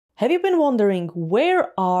Have you been wondering,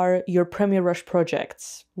 where are your Premiere Rush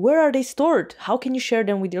projects? Where are they stored? How can you share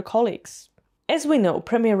them with your colleagues? As we know,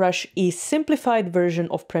 Premiere Rush is a simplified version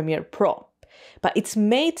of Premiere Pro, but it's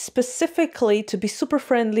made specifically to be super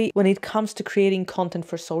friendly when it comes to creating content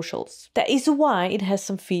for socials. That is why it has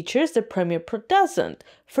some features that Premiere Pro doesn't.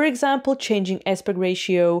 For example, changing aspect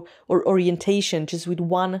ratio or orientation just with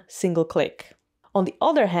one single click. On the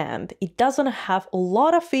other hand, it doesn't have a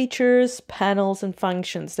lot of features, panels, and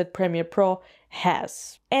functions that Premiere Pro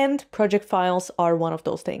has. And project files are one of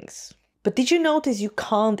those things. But did you notice you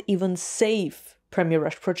can't even save Premiere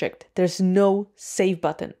Rush project? There's no save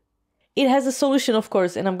button. It has a solution, of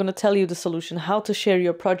course, and I'm going to tell you the solution, how to share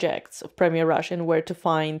your projects of Premiere Rush and where to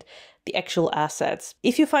find the actual assets.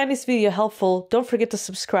 If you find this video helpful, don't forget to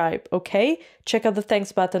subscribe, okay? Check out the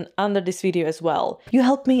thanks button under this video as well. You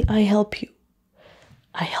help me, I help you.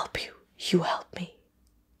 I help you, you help me.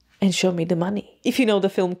 And show me the money. If you know the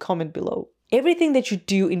film, comment below. Everything that you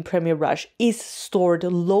do in Premiere Rush is stored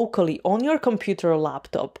locally on your computer or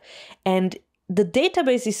laptop, and the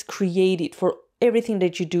database is created for everything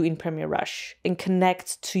that you do in Premiere Rush and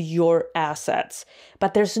connects to your assets.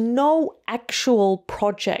 But there's no actual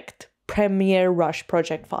project, Premiere Rush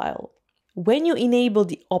project file. When you enable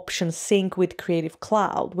the option Sync with Creative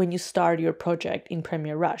Cloud, when you start your project in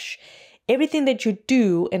Premiere Rush, everything that you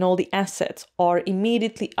do and all the assets are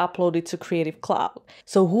immediately uploaded to Creative Cloud.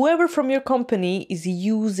 So whoever from your company is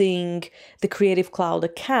using the Creative Cloud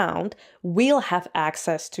account will have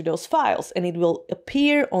access to those files, and it will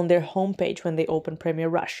appear on their homepage when they open Premiere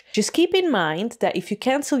Rush. Just keep in mind that if you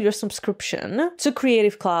cancel your subscription to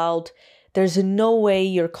Creative Cloud, there's no way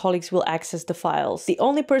your colleagues will access the files. The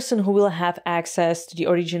only person who will have access to the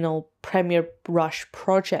original Premiere Rush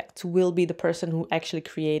project will be the person who actually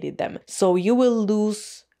created them. So you will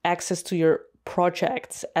lose access to your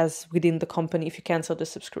projects as within the company if you cancel the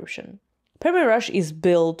subscription. Premiere Rush is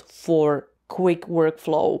built for quick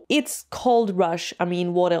workflow. It's called Rush. I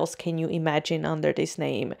mean, what else can you imagine under this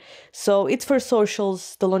name? So it's for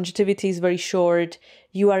socials. The longevity is very short.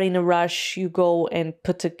 You are in a rush, you go and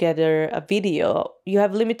put together a video. You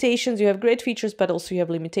have limitations, you have great features, but also you have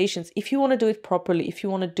limitations. If you want to do it properly, if you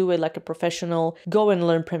want to do it like a professional, go and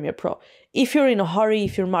learn Premiere Pro. If you're in a hurry,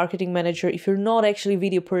 if you're a marketing manager, if you're not actually a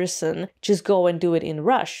video person, just go and do it in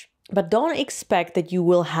Rush. But don't expect that you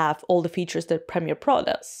will have all the features that Premiere Pro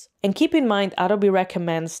does. And keep in mind, Adobe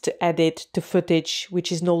recommends to edit to footage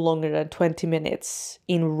which is no longer than 20 minutes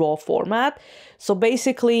in RAW format. So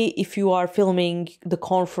basically, if you are filming the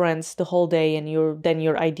conference the whole day and then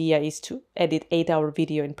your idea is to edit 8-hour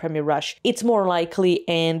video in Premiere Rush, it's more likely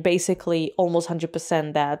and basically almost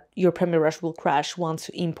 100% that your Premiere Rush will crash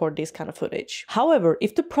once you import this kind of footage. However,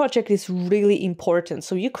 if the project is really important,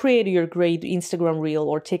 so you create your great Instagram reel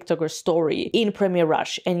or TikTok or story in Premiere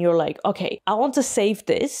Rush and you're like, okay, I want to save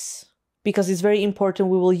this because it's very important,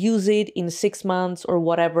 we will use it in 6 months or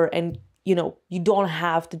whatever, and you don't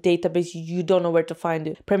have the database, you don't know where to find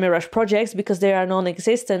the Premiere Rush projects because they are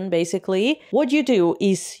non-existent basically. What you do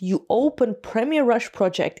is you open Premiere Rush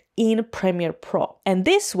project in Premiere Pro, and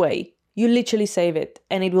this way you literally save it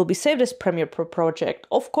and it will be saved as Premiere Pro project.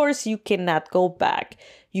 Of course, you cannot go back.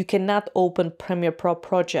 You cannot open Premiere Pro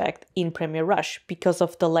project in Premiere Rush because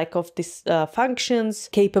of the lack of these functions,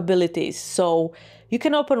 capabilities. So you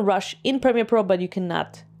can open Rush in Premiere Pro, but you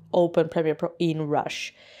cannot open Premiere Pro in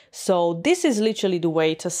Rush. So this is literally the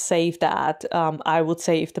way to save that. I would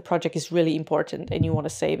say if the project is really important and you want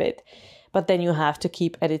to save it, but then you have to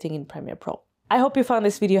keep editing in Premiere Pro. I hope you found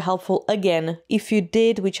this video helpful. Again, if you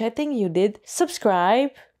did, which I think you did,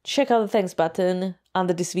 subscribe, check out the thanks button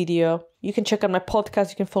under this video. You can check out my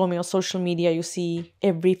podcast. You can follow me on social media. You see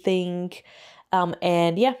everything.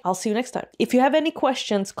 And yeah, I'll see you next time. If you have any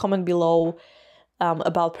questions, comment below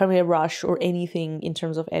about Premiere Rush or anything in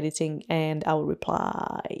terms of editing, and I will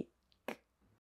reply.